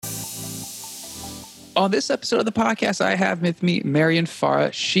On this episode of the podcast, I have with me Marian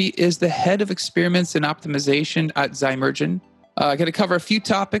Farah. She is the head of experiments and optimization at Zymergen. Going to cover a few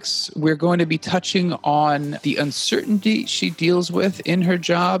topics. We're going to be touching on the uncertainty she deals with in her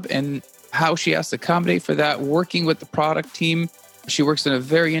job and how she has to accommodate for that, working with the product team. She works in a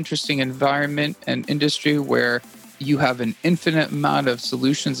very interesting environment and industry where you have an infinite amount of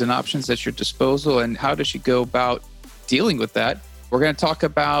solutions and options at your disposal. And how does she go about dealing with that? We're going to talk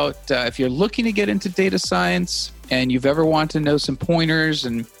about if you're looking to get into data science and you've ever wanted to know some pointers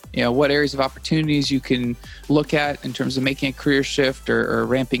and what areas of opportunities you can look at in terms of making a career shift or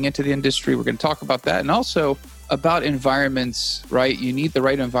ramping into the industry. We're going to talk about that, and also about environments, right? You need the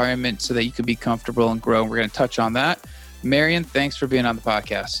right environment so that you can be comfortable and grow. We're going to touch on that. Marian, thanks for being on the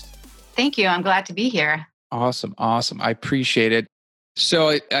podcast. Thank you. I'm glad to be here. Awesome. I appreciate it.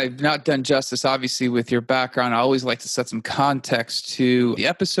 So I've not done justice, obviously, with your background. I always like to set some context to the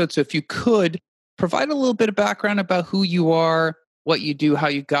episode. So if you could provide a little bit of background about who you are, what you do, how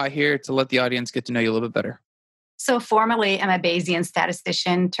you got here, to let the audience get to know you a little bit better. So formally, I'm a Bayesian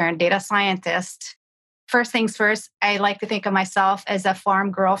statistician turned data scientist. First things first, I like to think of myself as a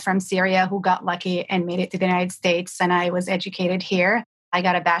farm girl from Syria who got lucky and made it to the United States. And I was educated here. I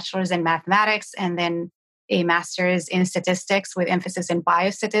got a bachelor's in mathematics and then a master's in statistics with emphasis in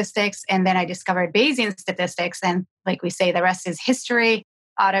biostatistics. And then I discovered Bayesian statistics. And like we say, the rest is history.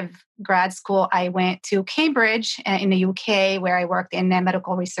 Out of grad school, I went to Cambridge in the UK, where I worked in a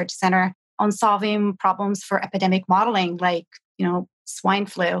medical research center on solving problems for epidemic modeling, like, swine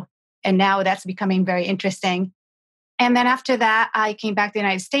flu. And now that's becoming very interesting. And then after that, I came back to the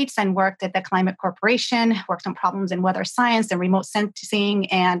United States and worked at the Climate Corporation, worked on problems in weather science and remote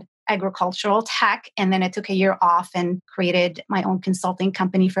sensing and agricultural tech. And then I took a year off and created my own consulting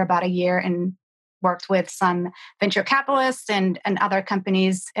company for about a year and worked with some venture capitalists and other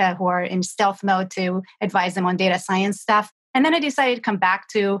companies who are in stealth mode to advise them on data science stuff. And then I decided to come back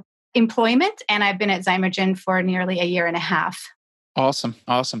to employment, and I've been at Zymergen for nearly a year and a half. Awesome.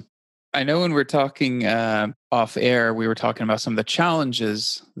 I know when we're talking off air, we were talking about some of the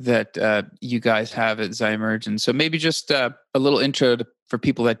challenges that you guys have at Zymergen. So maybe just a little intro for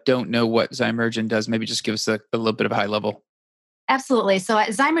people that don't know what Zymergen does. Maybe just give us a little bit of a high level. Absolutely. So at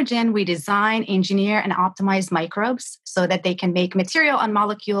Zymergen, we design, engineer, and optimize microbes so that they can make material on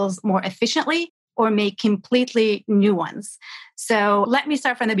molecules more efficiently or make completely new ones. So let me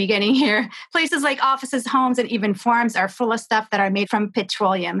start from the beginning here. Places like offices, homes, and even farms are full of stuff that are made from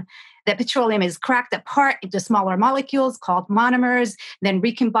petroleum. The petroleum is cracked apart into smaller molecules called monomers, then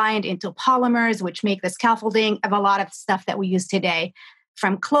recombined into polymers, which make the scaffolding of a lot of stuff that we use today,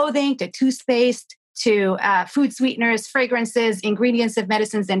 from clothing to toothpaste to food sweeteners, fragrances, ingredients of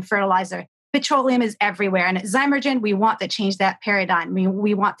medicines, and fertilizer. Petroleum is everywhere. And at Zymergen, we want to change that paradigm.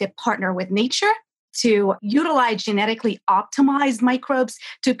 We want to partner with nature to utilize genetically optimized microbes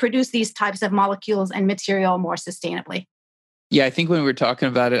to produce these types of molecules and material more sustainably. Yeah, I think when we were talking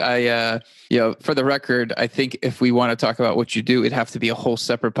about it, for the record, I think if we want to talk about what you do, it'd have to be a whole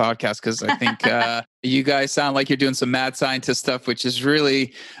separate podcast, because I think you guys sound like you're doing some mad scientist stuff, which is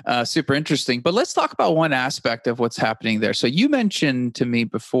really super interesting. But let's talk about one aspect of what's happening there. So you mentioned to me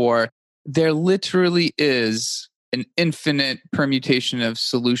before, there literally is an infinite permutation of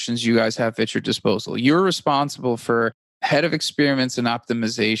solutions you guys have at your disposal. You're responsible for head of experiments and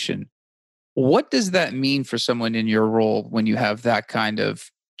optimization. What does that mean for someone in your role when you have that kind of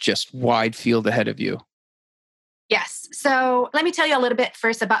just wide field ahead of you? Yes. So let me tell you a little bit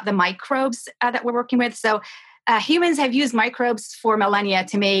first about the microbes that we're working with. So humans have used microbes for millennia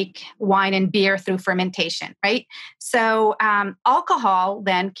to make wine and beer through fermentation, right? So alcohol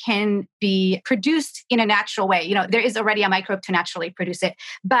then can be produced in a natural way. There is already a microbe to naturally produce it,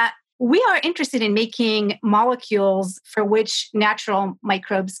 but we are interested in making molecules for which natural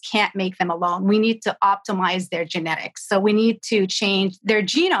microbes can't make them alone. We need to optimize their genetics. So we need to change their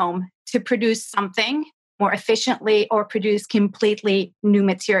genome to produce something more efficiently or produce completely new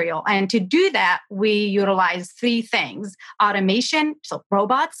material. And to do that, we utilize three things: automation, so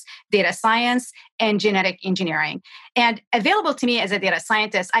robots, data science, and genetic engineering. And available to me as a data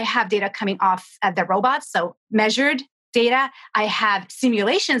scientist, I have data coming off the robots, so measured data. I have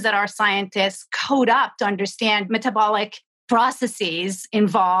simulations that our scientists code up to understand metabolic processes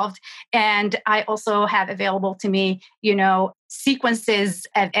involved. And I also have available to me, sequences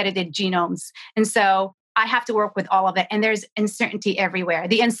of edited genomes. And so I have to work with all of it. And there's uncertainty everywhere.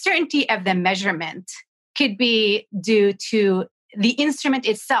 The uncertainty of the measurement could be due to the instrument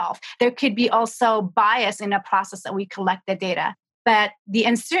itself. There could be also bias in the process that we collect the data. But the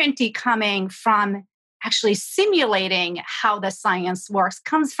uncertainty coming from actually simulating how the science works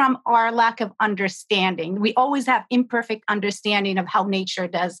comes from our lack of understanding. We always have imperfect understanding of how nature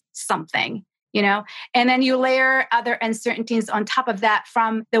does something, and then you layer other uncertainties on top of that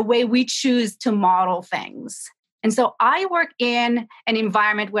from the way we choose to model things. And so I work in an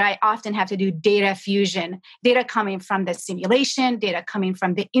environment where I often have to do data fusion, data coming from the simulation, data coming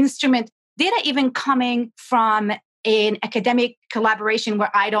from the instrument, data even coming from an academic collaboration where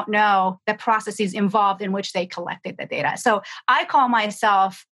I don't know the processes involved in which they collected the data. So I call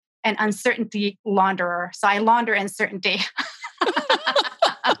myself an uncertainty launderer. So I launder uncertainty.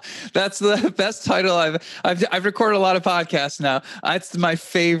 That's the best title I've recorded a lot of podcasts now. That's my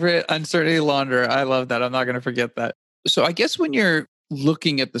favorite, uncertainty launderer. I love that. I'm not going to forget that. So I guess when you're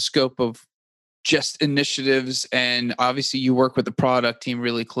looking at the scope of just initiatives, and obviously you work with the product team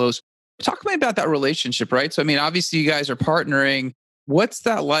really close, talk to me about that relationship, right? So, I mean, obviously you guys are partnering. What's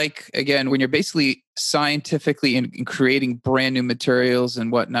that like, again, when you're basically scientifically and creating brand new materials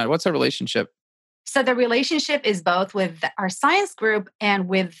and whatnot? What's that relationship? So the relationship is both with our science group and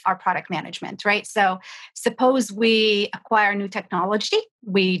with our product management, right? So suppose we acquire new technology.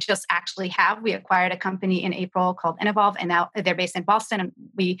 We acquired a company in April called Enevolve, and now they're based in Boston, and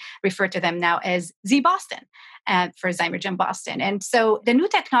we refer to them now as Z Boston for Zymergen Boston. And so the new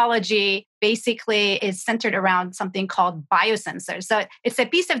technology basically is centered around something called biosensors. So it's a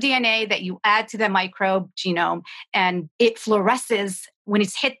piece of DNA that you add to the microbe genome, and it fluoresces when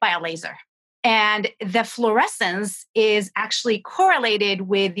it's hit by a laser. And the fluorescence is actually correlated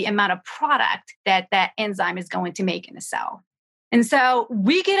with the amount of product that that enzyme is going to make in a cell. And so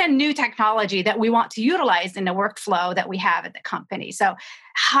we get a new technology that we want to utilize in the workflow that we have at the company. So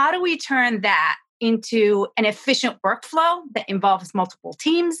how do we turn that into an efficient workflow that involves multiple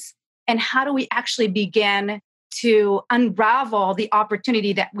teams? And how do we actually begin to unravel the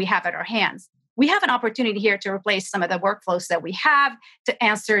opportunity that we have at our hands? We have an opportunity here to replace some of the workflows that we have, to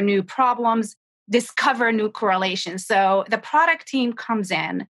answer new problems, discover new correlations. So the product team comes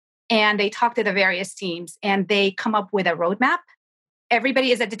in and they talk to the various teams and they come up with a roadmap.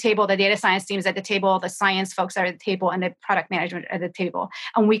 Everybody is at the table. The data science team is at the table. The science folks are at the table and the product management are at the table.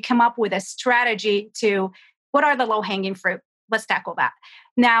 And we come up with a strategy to what are the low-hanging fruit? Let's tackle that.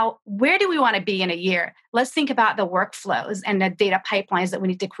 Now, where do we want to be in a year? Let's think about the workflows and the data pipelines that we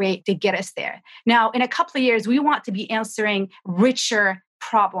need to create to get us there. Now, in a couple of years, we want to be answering richer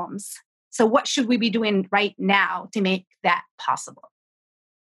problems. So what should we be doing right now to make that possible?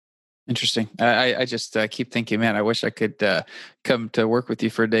 Interesting. I just keep thinking, man, I wish I could come to work with you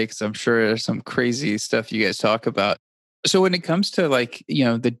for a day, because I'm sure there's some crazy stuff you guys talk about. So when it comes to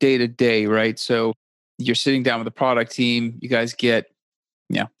the day to day, right? So you're sitting down with the product team, you guys get,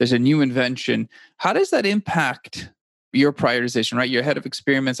 there's a new invention. How does that impact your prioritization, right? You're head of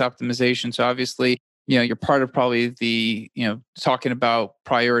experiments optimization. So obviously, you're part of probably the, talking about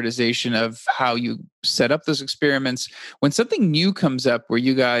prioritization of how you set up those experiments. When something new comes up where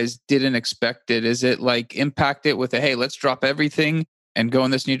you guys didn't expect it, is it like impact it with hey, let's drop everything and go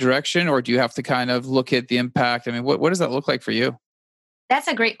in this new direction? Or do you have to kind of look at the impact? I mean, what does that look like for you? That's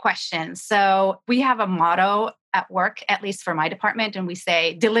a great question. So we have a motto at work, at least for my department, and we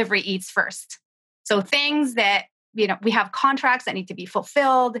say delivery eats first. So things that, we have contracts that need to be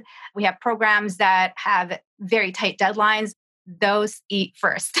fulfilled. We have programs that have very tight deadlines. Those eat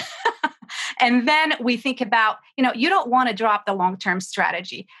first. And then we think about, you don't want to drop the long-term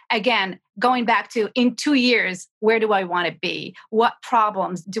strategy. Again, going back to in 2 years, where do I want to be? What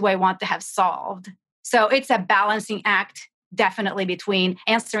problems do I want to have solved? So it's a balancing act, definitely, between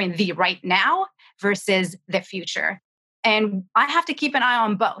answering the right now versus the future. And I have to keep an eye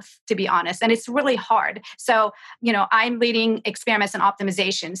on both, to be honest. And it's really hard. So, I'm leading experiments and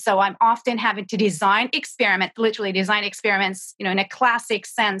optimization. So I'm often having to literally design experiments, in a classic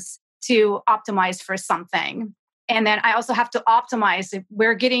sense to optimize for something. And then I also have to optimize if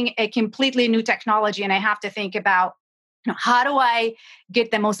we're getting a completely new technology. And I have to think about, how do I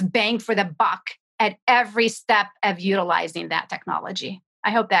get the most bang for the buck at every step of utilizing that technology? I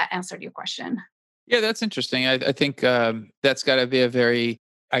hope that answered your question. Yeah, that's interesting. I think that's got to be a very,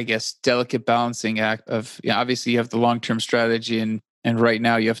 I guess, delicate balancing act of, obviously you have the long-term strategy and right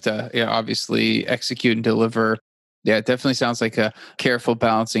now you have to obviously execute and deliver. Yeah, it definitely sounds like a careful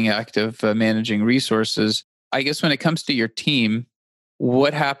balancing act of managing resources. I guess when it comes to your team,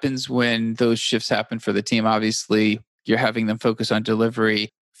 what happens when those shifts happen for the team? Obviously, you're having them focus on delivery,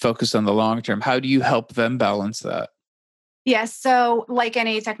 focus on the long term. How do you help them balance that? Yes. So like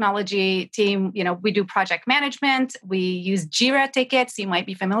any technology team, we do project management. We use Jira tickets. You might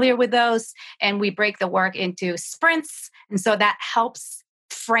be familiar with those. And we break the work into sprints. And so that helps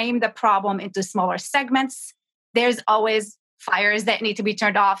frame the problem into smaller segments. There's always fires that need to be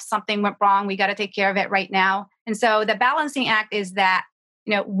turned off. Something went wrong. We got to take care of it right now. And so the balancing act is that,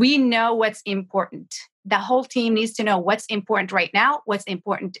 we know what's important. The whole team needs to know what's important right now, what's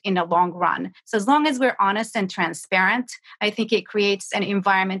important in the long run. So as long as we're honest and transparent, I think it creates an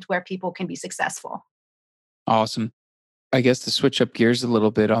environment where people can be successful. Awesome. I guess to switch up gears a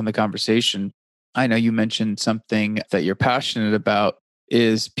little bit on the conversation, I know you mentioned something that you're passionate about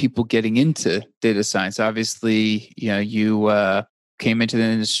is people getting into data science. Obviously, you came into the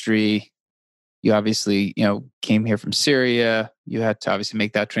industry. You obviously, came here from Syria. You had to obviously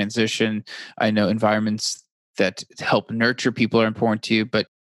make that transition. I know environments that help nurture people are important to you. But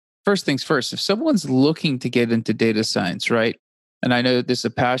first things first, if someone's looking to get into data science, right? And I know this is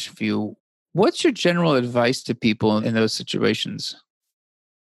a passion for you, what's your general advice to people in those situations?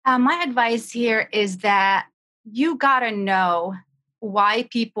 My advice here is that you got to know why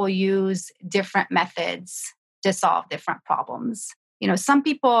people use different methods to solve different problems. Some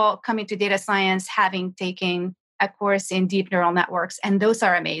people come into data science having taken a course in deep neural networks, and those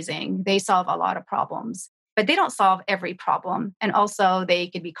are amazing. They solve a lot of problems, but they don't solve every problem. And also, they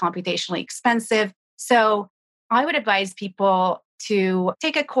could be computationally expensive. So, I would advise people to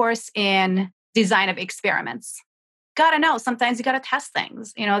take a course in design of experiments. Got to know, sometimes you got to test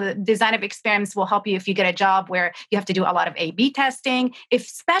things. The design of experiments will help you if you get a job where you have to do a lot of A/B testing.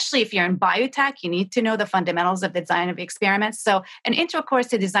 Especially if you're in biotech, you need to know the fundamentals of the design of experiments. So an intro course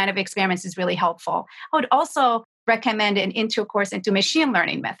to design of experiments is really helpful. I would also recommend an intro course into machine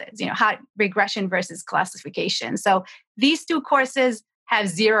learning methods, how regression versus classification. So these two courses have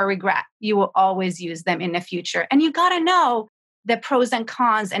zero regret. You will always use them in the future. And you got to know the pros and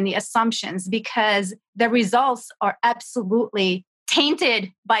cons and the assumptions, because the results are absolutely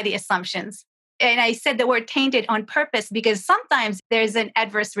tainted by the assumptions. And I said the word tainted on purpose because sometimes there's an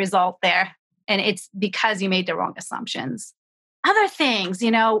adverse result there, and it's because you made the wrong assumptions. Other things,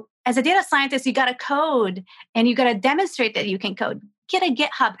 as a data scientist, you got to code and you got to demonstrate that you can code. Get a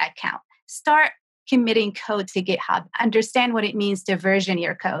GitHub account. Start committing code to GitHub. Understand what it means to version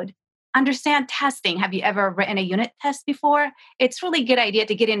your code. Understand testing. Have you ever written a unit test before? It's really a good idea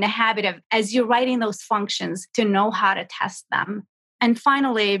to get in the habit of, as you're writing those functions, to know how to test them. And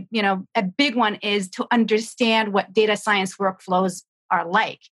finally, a big one is to understand what data science workflows are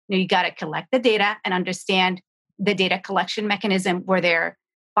like. You got to collect the data and understand the data collection mechanism. Were there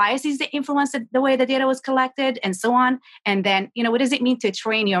biases that influenced the way the data was collected and so on? And then, what does it mean to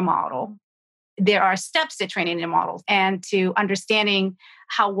train your model? There are steps to training your models and to understanding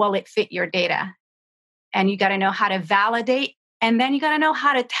how well it fit your data. And you got to know how to validate. And then you got to know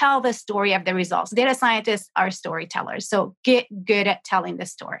how to tell the story of the results. Data scientists are storytellers. So get good at telling the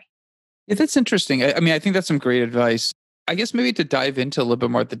story. Yeah, that's interesting. I think that's some great advice. I guess maybe to dive into a little bit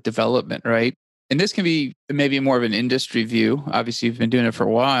more of the development, right? And this can be maybe more of an industry view. Obviously, you've been doing it for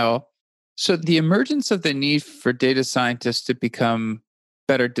a while. So the emergence of the need for data scientists to become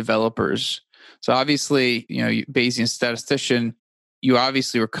better developers. So obviously, Bayesian statistician, you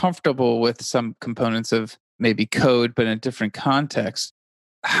obviously were comfortable with some components of maybe code, but in a different context.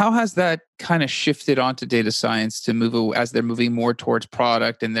 How has that kind of shifted onto data science to move as they're moving more towards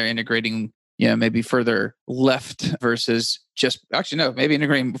product and they're integrating, maybe further left versus just maybe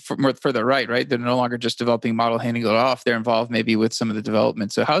integrating more further right? They're no longer just developing model, handing it off. They're involved maybe with some of the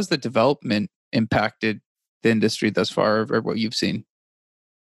development. So how's the development impacted the industry thus far, or what you've seen?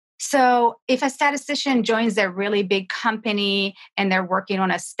 So if a statistician joins a really big company and they're working on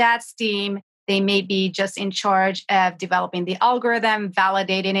a stats team, they may be just in charge of developing the algorithm,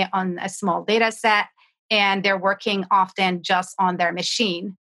 validating it on a small data set, and they're working often just on their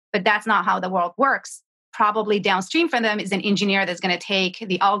machine. But that's not how the world works. Probably downstream from them is an engineer that's going to take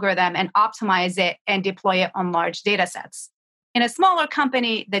the algorithm and optimize it and deploy it on large data sets. In a smaller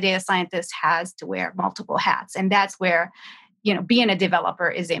company, the data scientist has to wear multiple hats. And that's where being a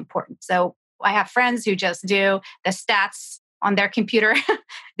developer is important. So I have friends who just do the stats on their computer.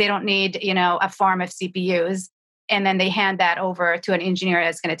 They don't need, a farm of CPUs. And then they hand that over to an engineer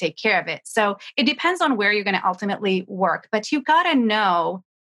that's going to take care of it. So it depends on where you're going to ultimately work. But you got to know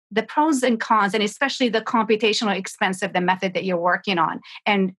the pros and cons, and especially the computational expense of the method that you're working on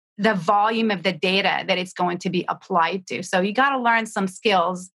and the volume of the data that it's going to be applied to. So you got to learn some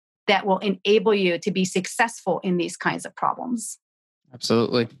skills that will enable you to be successful in these kinds of problems.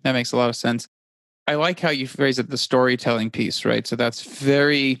 Absolutely. That makes a lot of sense. I like how you phrase it, the storytelling piece, right? So that's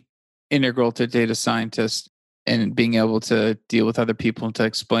very integral to data scientists and being able to deal with other people and to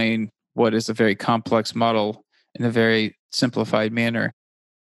explain what is a very complex model in a very simplified manner.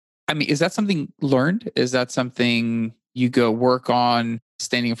 Is that something learned? Is that something you go work on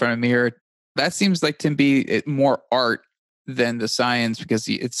standing in front of a mirror. That seems like to be more art than the science because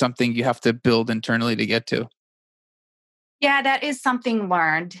it's something you have to build internally to get to. Yeah, that is something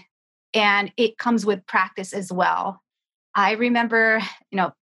learned, and it comes with practice as well. I remember,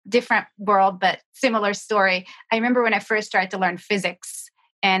 different world, but similar story. I remember when I first started to learn physics,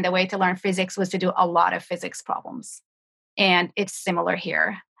 and the way to learn physics was to do a lot of physics problems. And it's similar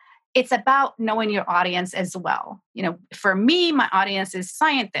here. It's about knowing your audience as well. For me, my audience is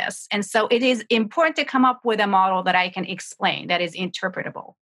scientists. And so it is important to come up with a model that I can explain that is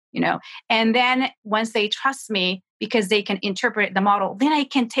interpretable, you know. And then once they trust me because they can interpret the model, then I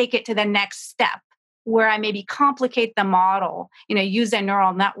can take it to the next step where I maybe complicate the model, use a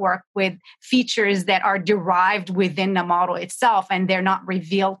neural network with features that are derived within the model itself and they're not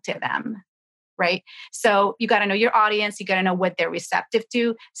revealed to them. Right. So you got to know your audience. You got to know what they're receptive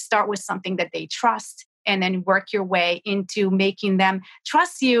to. Start with something that they trust and then work your way into making them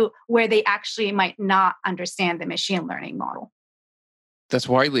trust you where they actually might not understand the machine learning model. That's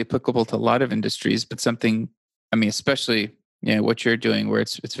widely applicable to a lot of industries, but something, I mean, especially, what you're doing where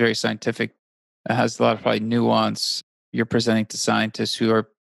it's very scientific, it has a lot of probably nuance. You're presenting to scientists who are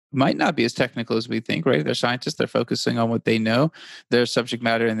might not be as technical as we think, right? They're scientists, they're focusing on what they know, their subject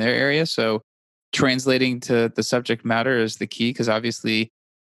matter in their area. So translating to the subject matter is the key because obviously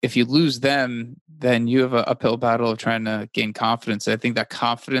if you lose them then you have an uphill battle of trying to gain confidence. I think that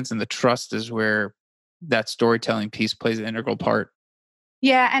confidence and the trust is where that storytelling piece plays an integral part.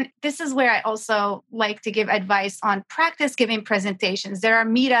 Yeah, and this is where I also like to give advice on practice giving presentations. There are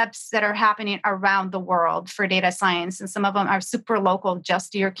meetups that are happening around the world for data science, and some of them are super local,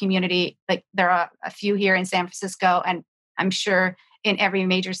 just to your community. Like there are a few here in San Francisco, and I'm sure in every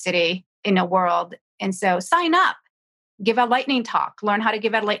major city in the world. And so sign up, give a lightning talk, learn how to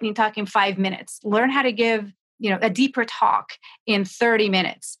give a lightning talk in 5 minutes, learn how to give, a deeper talk in 30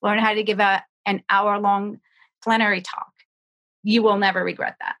 minutes, learn how to give an hour long plenary talk. You will never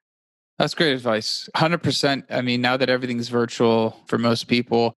regret that. That's great advice. 100%. I mean, now that everything's virtual for most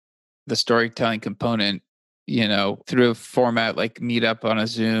people, the storytelling component, through a format like Meetup on a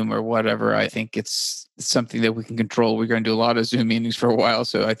Zoom or whatever, I think it's something that we can control. We're going to do a lot of Zoom meetings for a while.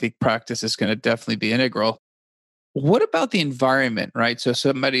 So I think practice is going to definitely be integral. What about the environment, right? So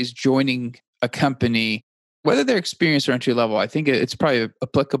somebody's joining a company, whether they're experienced or entry level, I think it's probably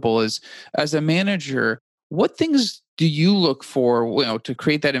applicable as a manager, what things do you look for, to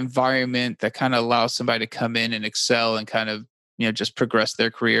create that environment that kind of allows somebody to come in and excel and kind of, just progress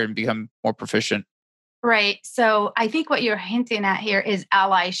their career and become more proficient? Right. So I think what you're hinting at here is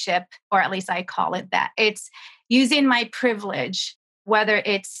allyship, or at least I call it that. It's using my privilege, whether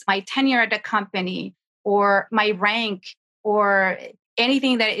it's my tenure at a company or my rank or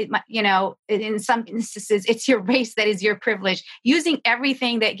anything that, in some instances, it's your race that is your privilege, using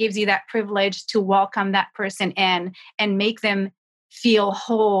everything that gives you that privilege to welcome that person in and make them feel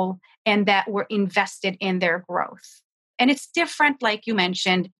whole and that we're invested in their growth. And it's different, like you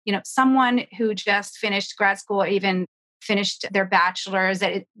mentioned, someone who just finished grad school or even finished their bachelor's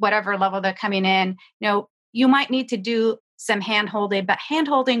at whatever level they're coming in, you might need to do some hand holding, but hand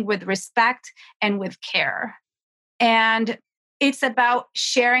holding with respect and with care. And it's about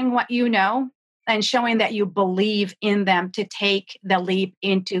sharing what you know and showing that you believe in them to take the leap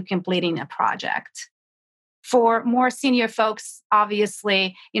into completing a project. For more senior folks,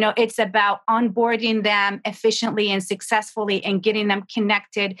 obviously, it's about onboarding them efficiently and successfully and getting them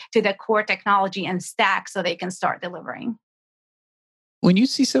connected to the core technology and stack so they can start delivering. When you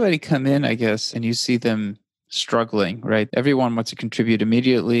see somebody come in, I guess, and you see them struggling, right? Everyone wants to contribute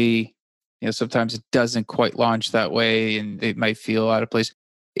immediately. Sometimes it doesn't quite launch that way and it might feel out of place.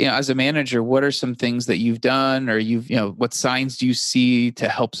 As a manager, what are some things that you've done or what signs do you see to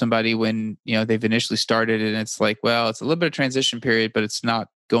help somebody when, they've initially started and it's like, well, it's a little bit of transition period, but it's not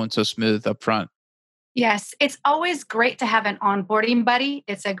going so smooth up front? Yes, it's always great to have an onboarding buddy.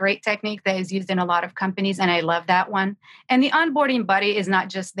 It's a great technique that is used in a lot of companies, and I love that one. And the onboarding buddy is not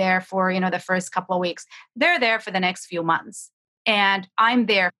just there for, the first couple of weeks. They're there for the next few months. And I'm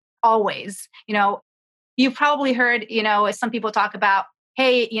there always. You've probably heard, some people talk about,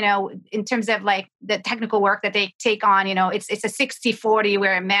 hey, in terms of like the technical work that they take on, it's a 60-40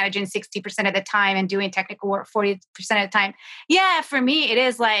 where I'm managing 60% of the time and doing technical work 40% of the time. Yeah, for me, it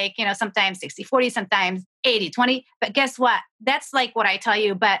is like, sometimes 60-40, sometimes 80-20. But guess what? That's like what I tell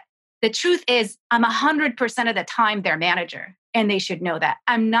you. But the truth is I'm 100% of the time their manager. And they should know that.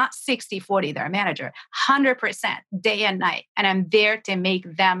 I'm not 60-40 their manager, 100% day and night. And I'm there to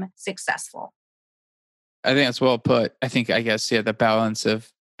make them successful. I think that's well put. I guess, yeah, the balance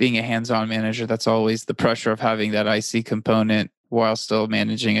of being a hands-on manager, that's always the pressure of having that IC component while still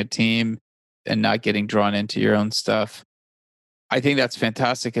managing a team and not getting drawn into your own stuff. I think that's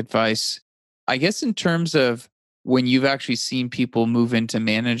fantastic advice. I guess in terms of when you've actually seen people move into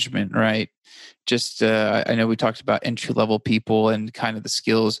management, right? Just, I know we talked about entry level people and kind of the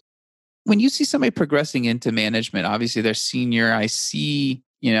skills. When you see somebody progressing into management, obviously they're senior. I see,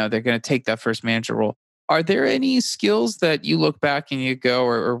 they're going to take that first manager role. Are there any skills that you look back and you go,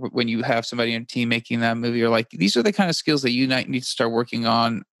 or when you have somebody in a team making that move, you're like, these are the kind of skills that you might need to start working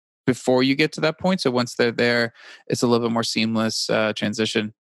on before you get to that point? So once they're there, it's a little bit more seamless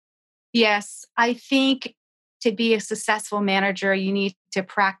transition. Yes, I think to be a successful manager, you need to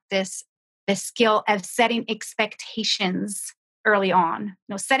practice the skill of setting expectations early on.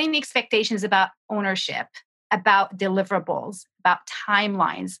 Setting the expectations about ownership, about deliverables, about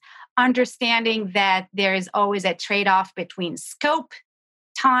timelines, understanding that there is always a trade-off between scope,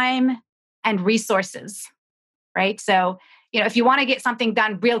 time, and resources, right? So, if you want to get something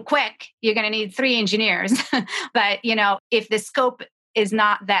done real quick, you're going to need 3 engineers. But, if the scope is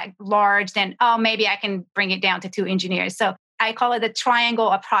not that large, then, maybe I can bring it down to 2 engineers. So I call it the triangle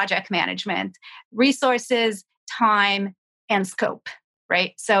of project management: resources, time, and scope,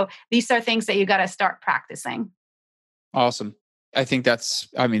 right? So these are things that you got to start practicing. Awesome. I think that's,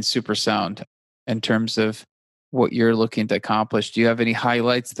 super sound in terms of what you're looking to accomplish. Do you have any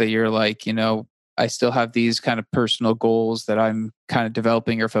highlights that you're like, I still have these kind of personal goals that I'm kind of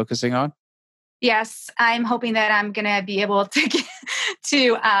developing or focusing on? Yes, I'm hoping that I'm going to be able to get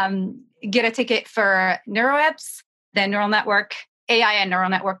a ticket for NeuroEPS, the Neural Network AI and Neural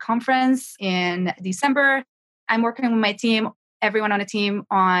Network Conference in December. I'm working with my team, everyone on the team,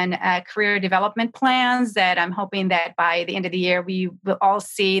 on career development plans that I'm hoping that by the end of the year, we will all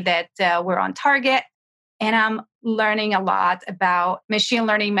see that we're on target. And I'm learning a lot about machine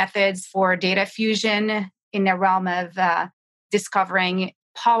learning methods for data fusion in the realm of discovering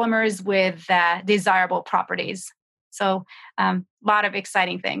polymers with desirable properties. So a lot of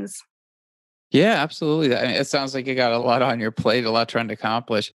exciting things. Yeah, absolutely. It sounds like you got a lot on your plate, a lot trying to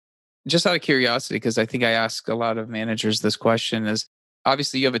accomplish. Just out of curiosity, because I think I ask a lot of managers this question is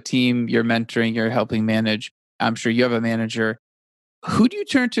obviously you have a team, you're mentoring, you're helping manage. I'm sure you have a manager. Who do you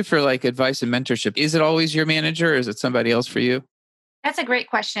turn to for like advice and mentorship? Is it always your manager or is it somebody else for you? That's a great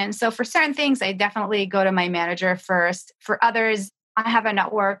question. So for certain things, I definitely go to my manager first. For others, I have a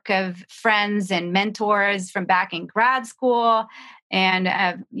network of friends and mentors from back in grad school and,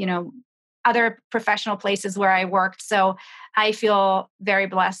 other professional places where I worked. So I feel very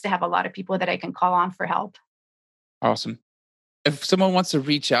blessed to have a lot of people that I can call on for help. Awesome. If someone wants to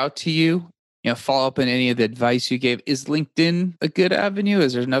reach out to you, follow up on any of the advice you gave, is LinkedIn a good avenue?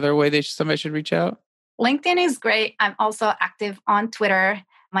 Is there another way somebody should reach out? LinkedIn is great. I'm also active on Twitter.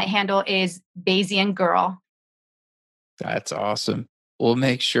 My handle is Bayesian Girl. That's awesome. We'll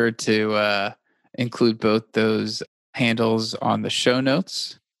make sure to include both those handles on the show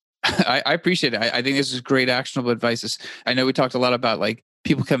notes. I appreciate it. I think this is great actionable advice. I know we talked a lot about like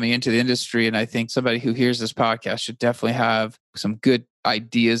people coming into the industry, and I think somebody who hears this podcast should definitely have some good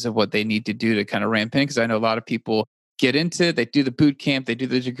ideas of what they need to do to kind of ramp in. Because I know a lot of people get into it, they do the boot camp, they do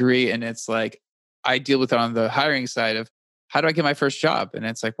the degree, and it's like I deal with it on the hiring side of how do I get my first job? And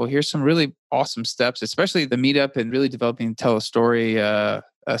it's like, well, here's some really awesome steps, especially the meetup and really developing tell a story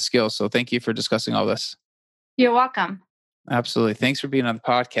skills. So thank you for discussing all this. You're welcome. Absolutely. Thanks for being on the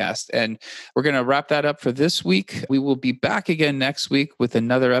podcast. And we're going to wrap that up for this week. We will be back again next week with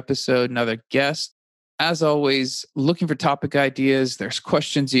another episode, another guest. As always, looking for topic ideas. There's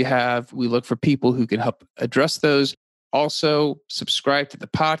questions you have. We look for people who can help address those. Also, subscribe to the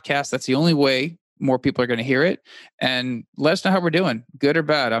podcast. That's the only way more people are going to hear it. And let us know how we're doing, good or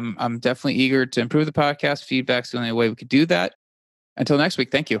bad. I'm definitely eager to improve the podcast. Feedback's the only way we could do that. Until next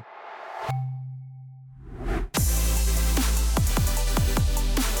week, thank you.